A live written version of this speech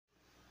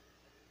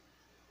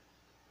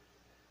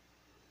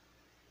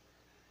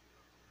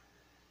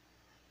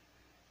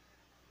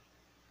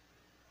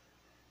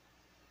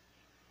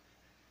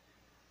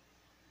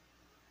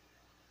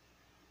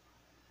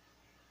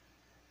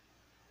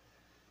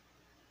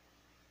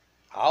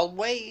I'll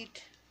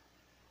wait.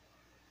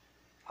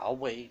 I'll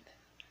wait.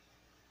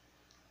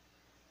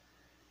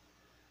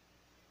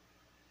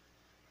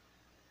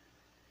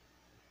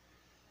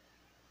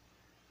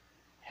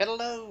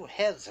 Hello,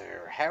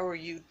 Heather. How are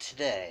you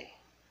today?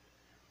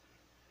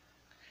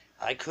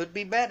 I could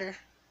be better,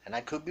 and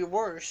I could be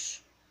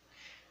worse.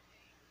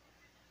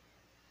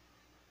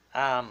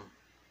 Um,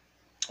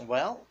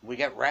 well, we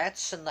got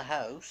rats in the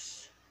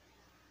house,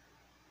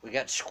 we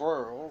got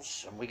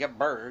squirrels, and we got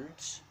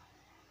birds,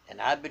 and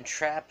I've been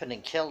trapping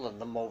and killing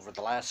them over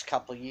the last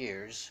couple of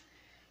years,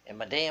 and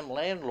my damn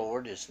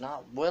landlord is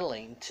not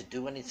willing to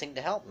do anything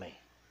to help me.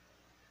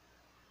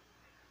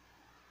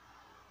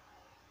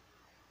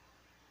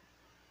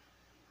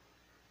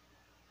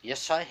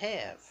 Yes, I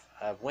have.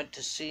 I went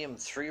to see him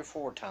 3 or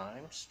 4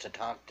 times to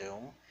talk to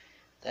him.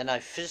 Then I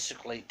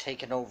physically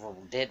taken over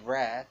dead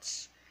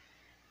rats,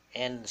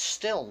 and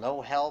still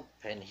no help,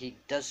 and he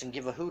doesn't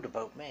give a hoot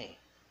about me.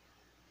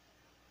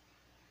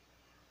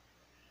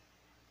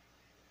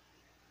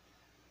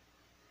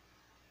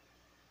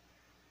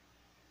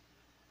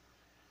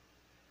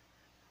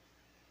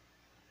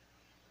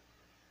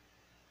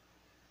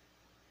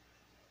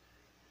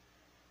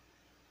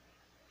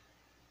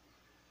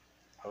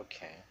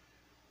 Okay.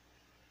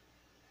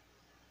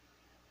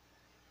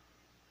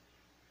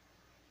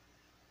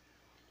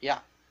 Yeah.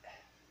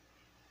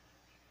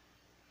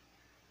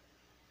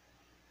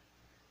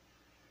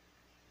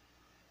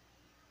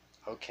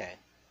 Okay.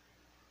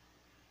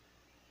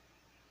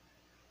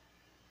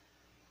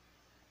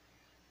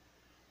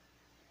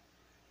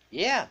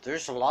 Yeah,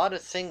 there's a lot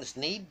of things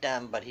need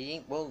done, but he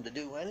ain't willing to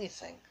do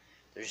anything.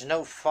 There's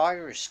no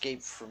fire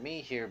escape for me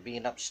here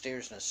being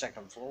upstairs on the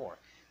second floor.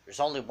 There's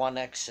only one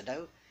exit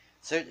out.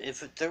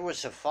 If there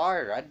was a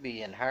fire, I'd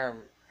be in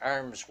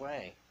harm's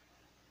way.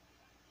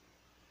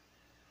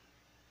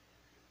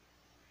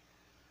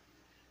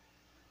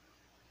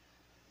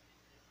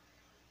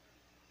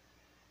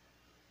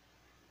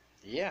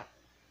 Yeah,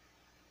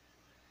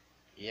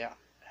 yeah.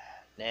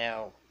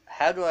 Now,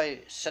 how do I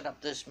set up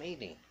this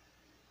meeting?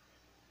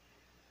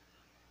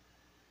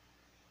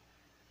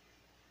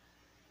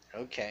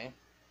 Okay.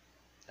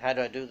 How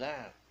do I do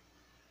that?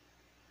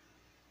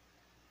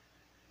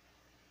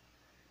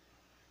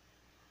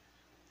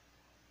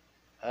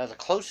 The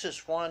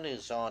closest one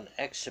is on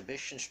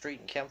Exhibition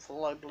Street in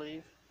Kempville, I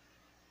believe.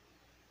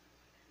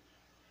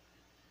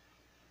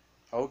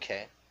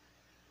 Okay.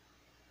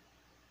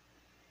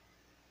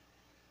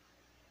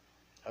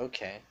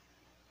 Okay.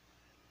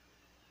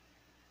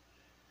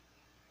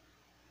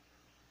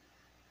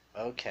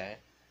 Okay.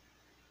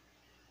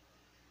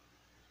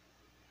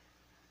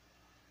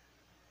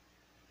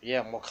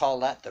 Yeah, and we'll call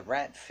that the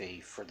rat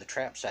fee for the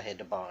traps I had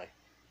to buy.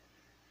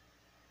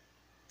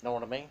 Know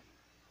what I mean?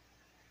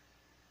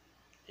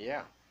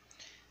 Yeah.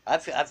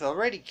 I've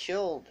already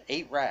killed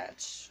 8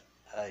 rats.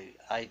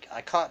 I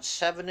caught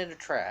 7 in a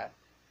trap,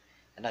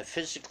 and I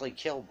physically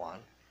killed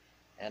one.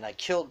 And I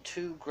killed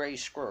 2 gray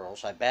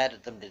squirrels. I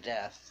batted them to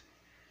death.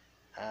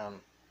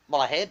 Um,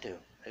 well, I had to.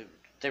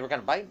 They were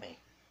going to bite me.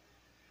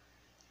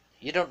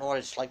 You don't know what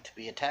it's like to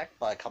be attacked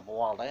by a couple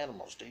wild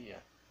animals, do you?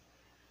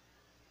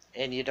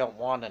 And you don't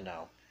want to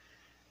know.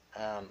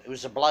 It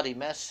was a bloody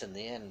mess in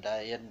the end.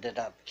 I ended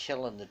up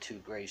killing the 2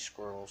 gray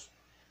squirrels.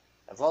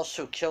 I've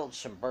also killed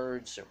some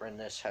birds that were in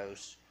this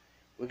house.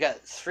 We got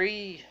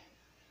 3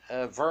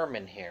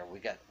 vermin here. We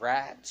got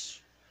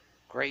rats,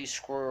 gray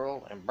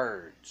squirrel, and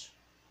birds.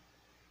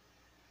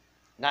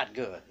 Not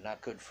good.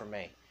 Not good for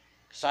me.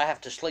 Because I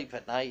have to sleep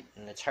at night,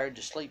 and it's hard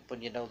to sleep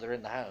when you know they're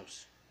in the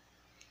house.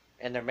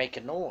 And they're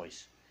making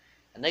noise.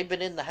 And they've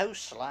been in the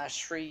house the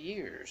last 3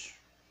 years.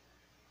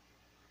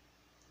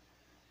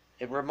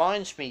 It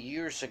reminds me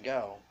years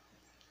ago.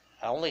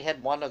 I only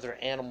had one other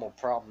animal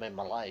problem in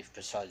my life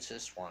besides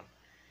this one.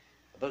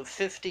 About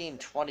 15,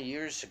 20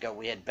 years ago,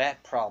 we had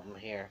bat problem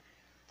here.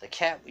 The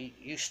cat we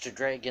used to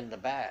drag in the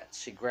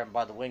bats. He'd grab them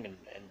by the wing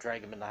and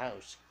drag them in the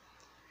house.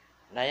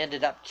 And I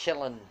ended up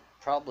killing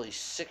probably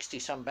 60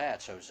 some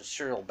bats. I was a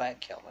serial bat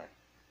killer.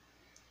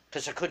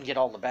 Because I couldn't get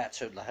all the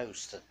bats out of the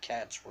house that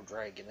cats were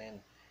dragging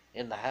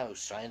in the house.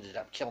 So I ended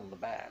up killing the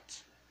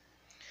bats.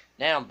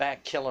 Now I'm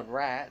back killing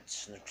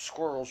rats and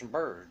squirrels and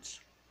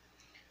birds.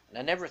 And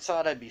I never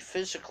thought I'd be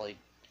physically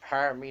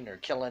harming or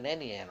killing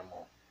any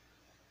animal.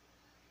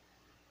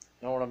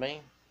 Know what I mean?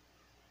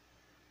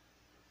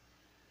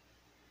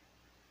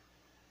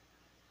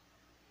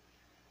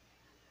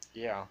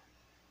 Yeah.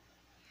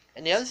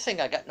 And the other thing,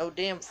 I got no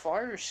damn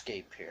fire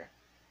escape here.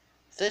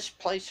 If this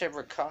place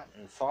ever caught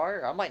in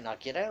fire, I might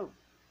not get out.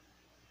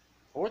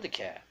 Or the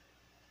cat.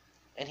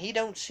 And he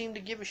don't seem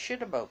to give a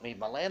shit about me,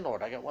 my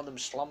landlord. I got one of them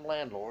slum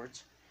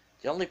landlords.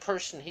 The only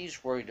person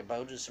he's worried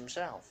about is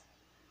himself.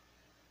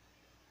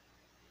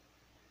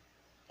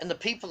 And the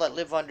people that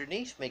live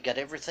underneath me got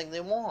everything they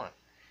want.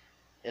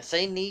 If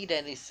they need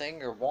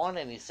anything or want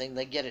anything,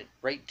 they get it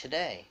right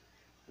today.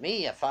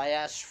 Me, if I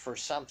ask for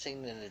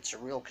something and it's a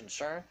real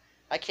concern,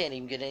 I can't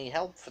even get any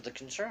help for the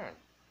concern.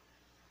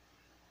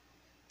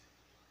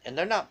 And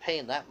they're not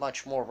paying that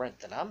much more rent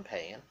than I'm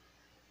paying.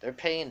 They're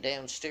paying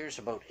downstairs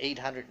about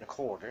 $800 and a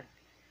quarter,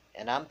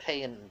 and I'm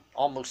paying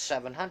almost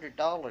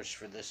 $700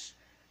 for this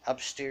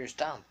upstairs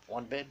dump,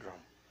 1 bedroom.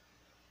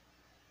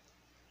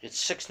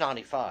 It's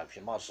 $695.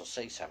 You might as well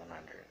say $700.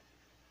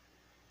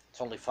 It's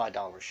only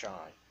 $5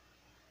 shy,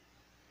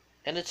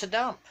 and it's a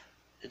dump.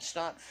 It's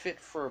not fit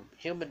for a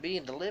human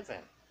being to live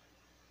in,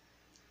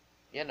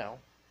 you know.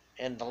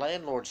 And the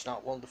landlord's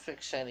not willing to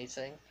fix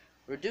anything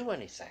or do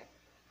anything.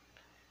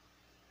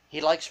 He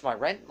likes my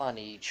rent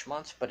money each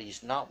month, but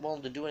he's not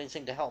willing to do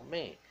anything to help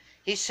me.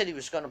 He said he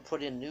was going to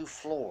put in new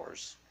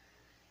floors,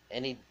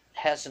 and he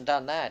hasn't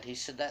done that. He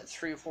said that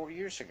 3 or 4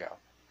 years ago.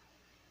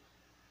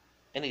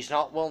 And he's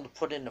not willing to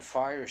put in a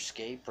fire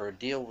escape or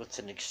deal with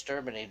an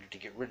exterminator to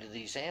get rid of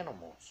these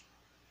animals.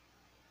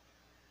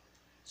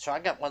 So I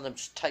got one of them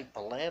type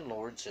of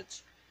landlords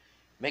that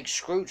makes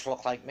Scrooge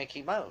look like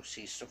Mickey Mouse.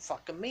 He's so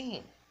fucking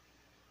mean.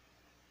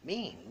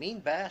 Mean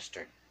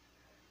bastard.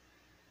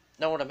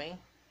 Know what I mean?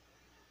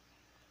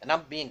 And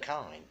I'm being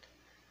kind.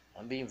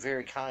 I'm being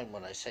very kind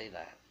when I say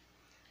that.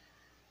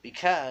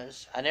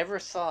 Because I never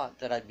thought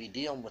that I'd be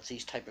dealing with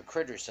these type of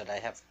critters that I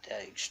have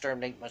to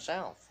exterminate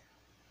myself.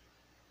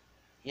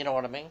 You know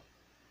what I mean?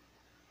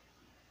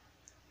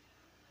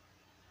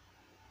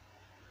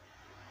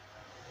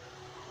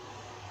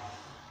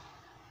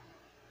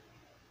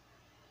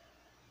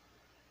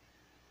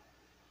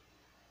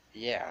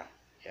 Yeah.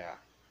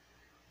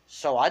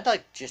 So I'd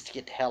like just to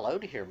get the hell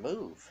out of here,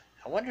 move.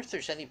 I wonder if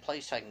there's any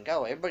place I can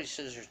go. Everybody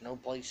says there's no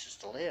places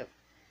to live.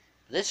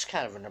 This is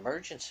kind of an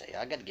emergency.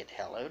 I got to get the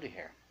hell out of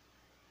here.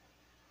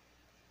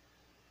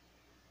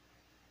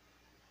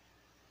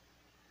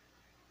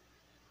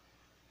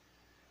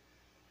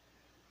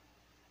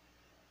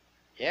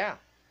 Yeah.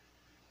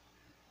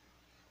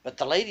 But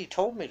the lady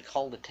told me to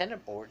call the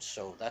tenant board,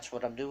 so that's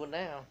what I'm doing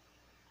now.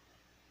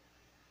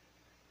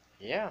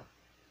 Yeah.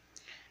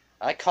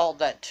 I called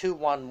that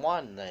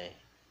 211, the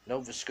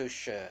Nova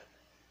Scotia.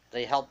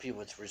 They help you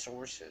with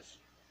resources.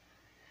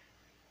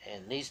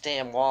 And these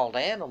damn wild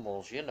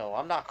animals,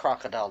 I'm not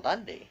Crocodile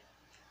Dundee.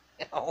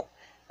 I'm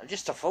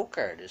just a folk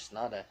artist,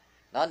 not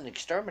an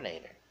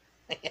exterminator.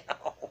 you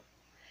know,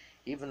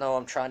 Even though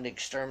I'm trying to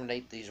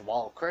exterminate these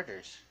wild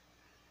critters.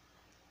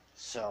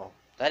 So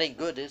that ain't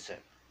good, is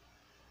it?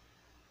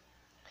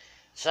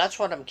 So that's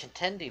what I'm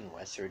contending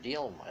with or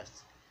dealing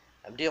with.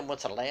 I'm dealing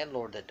with a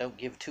landlord that don't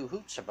give two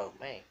hoots about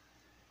me.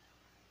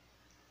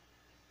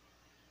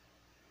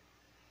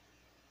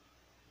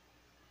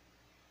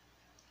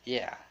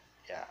 Yeah.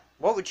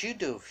 What would you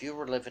do if you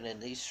were living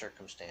in these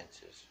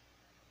circumstances?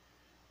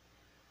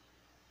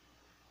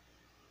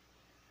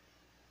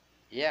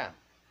 Yeah.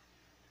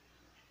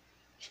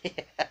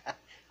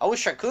 I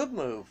wish I could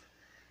move.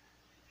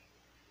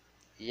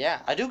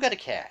 Yeah, I do got a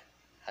cat.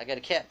 I got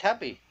a cat,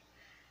 Tubby.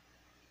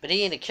 But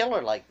he ain't a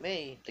killer like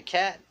me. The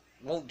cat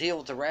won't deal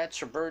with the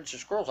rats or birds or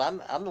squirrels. I'm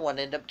the one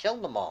that end up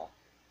killing them all.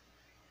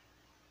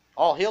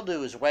 All he'll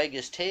do is wag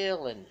his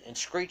tail and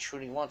screech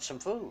when he wants some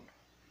food.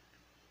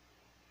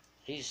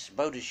 He's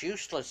about as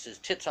useless as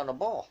tits on a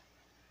ball.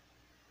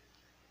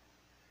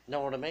 Know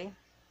what I mean?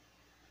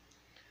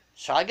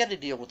 So I got to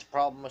deal with the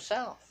problem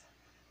myself.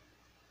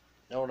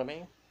 Know what I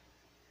mean?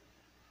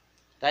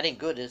 That ain't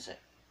good, is it?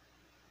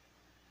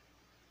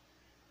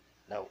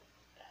 No.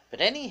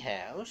 But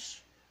anyhow,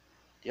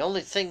 the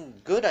only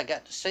thing good I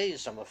got to say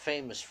is I'm a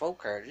famous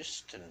folk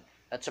artist, and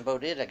that's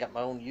about it. I got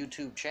my own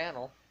YouTube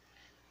channel.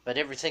 But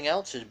everything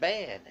else is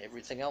bad.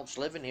 Everything else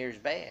living here is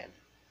bad.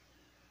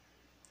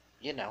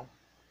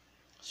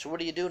 So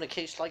what do you do in a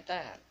case like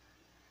that?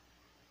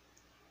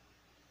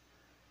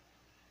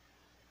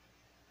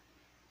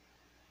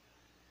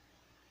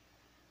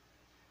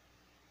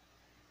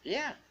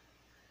 Yeah.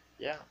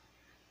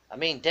 I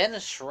mean,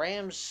 Dennis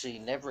Ramsay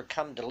never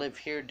come to live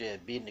here to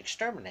be an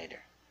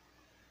exterminator.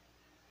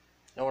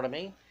 Know what I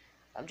mean?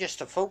 I'm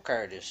just a folk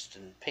artist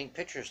and paint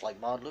pictures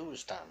like Maud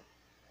Lewis done.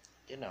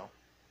 You know.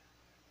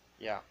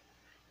 Yeah.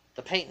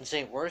 The paintings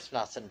ain't worth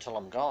nothing till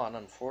I'm gone,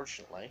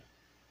 unfortunately.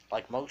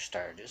 Like most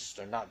artists,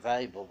 they're not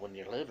valuable when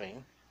you're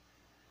living.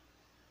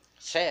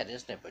 Sad,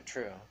 isn't it, but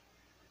true.